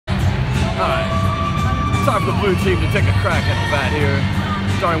for the blue team to take a crack at the bat here,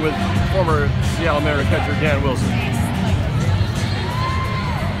 starting with former Seattle Mariners catcher Dan Wilson.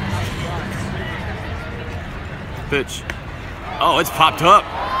 Pitch. Oh, it's popped up.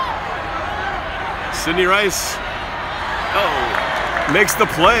 Sidney Rice. Oh, makes the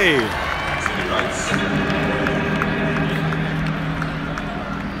play. Sidney Rice.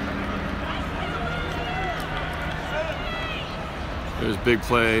 There's big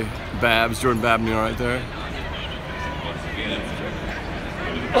play. Babs, Jordan Babney right there.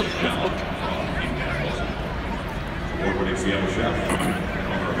 Award-winning Seattle chef.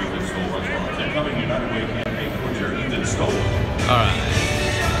 All right.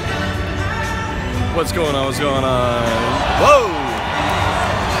 What's going on? What's going on? Whoa!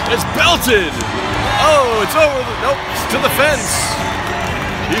 It's belted! Oh, it's over. Nope, it's to the fence.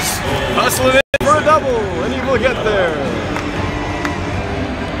 He's hustling in for a double, and he will get there.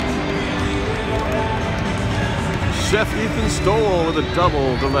 Chef Ethan Stoll with a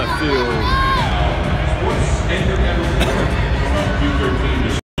double to left field.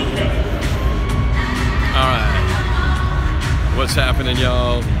 All right. What's happening,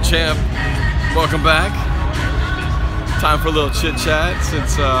 y'all? Champ, welcome back. Time for a little chit chat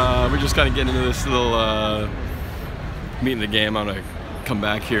since we're just kind of getting into this little meeting the game. I'm gonna come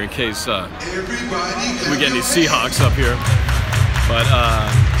back here in case we get any Seahawks up here. But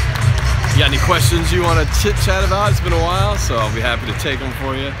you got any questions you want to chit chat about? It's been a while, so I'll be happy to take them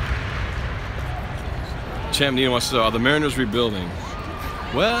for you. Champ Nino wants to know, are the Mariners rebuilding?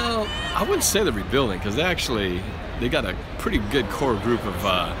 Well, I wouldn't say they're rebuilding because they got a pretty good core group of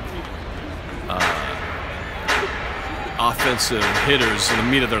offensive hitters in the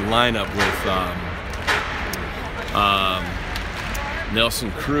meat of their lineup with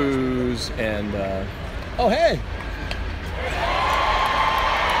Nelson Cruz and oh hey.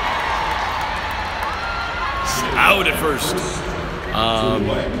 Out at first.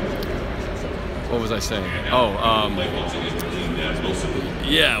 What was I saying? Oh,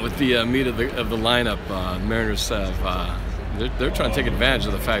 yeah, with the meat of the lineup, Mariners have they're trying to take advantage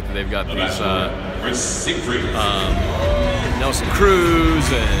of the fact that they've got these Nelson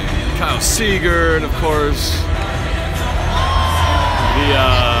Cruz and Kyle Seager, and of course the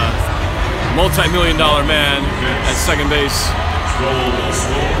multi-million-dollar man at second base.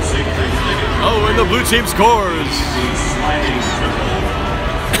 Oh, and the blue team scores.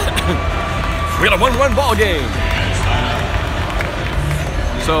 We got a 1-1 ball game.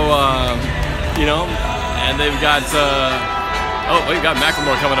 So, you know, and they've got, oh, we got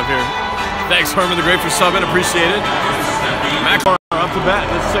McLemore coming up here. Thanks, Herman the Great, for subbing. Appreciate it. McLemore up to bat.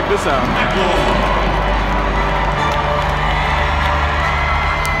 Let's check this out.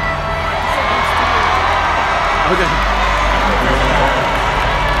 Okay.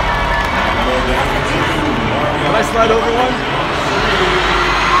 Can I slide over one?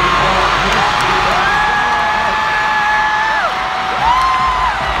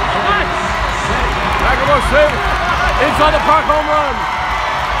 Inside the park home run.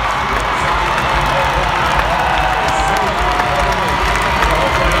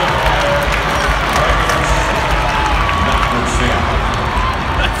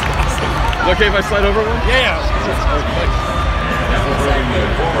 That's awesome. Is it okay if I slide over one? Yeah.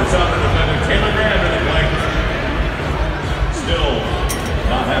 Former Southern defender Taylor Graham in the blank. Still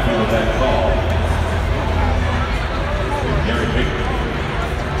not happy with that call. Gary Bigler.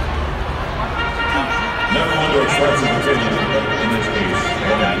 Never want to express his opinion in this case.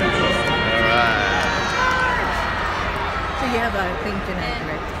 Alright. So you have a thing tonight,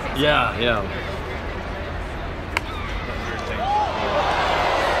 right? Yeah, yeah.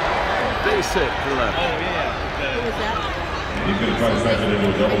 Base hit to the left. Oh, yeah. Who was that? He's going to try to stretch it into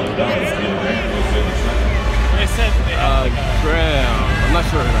a double and down. They said Graham. I'm not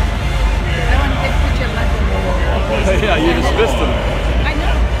sure. I want to take a picture of that. Yeah, you just missed him.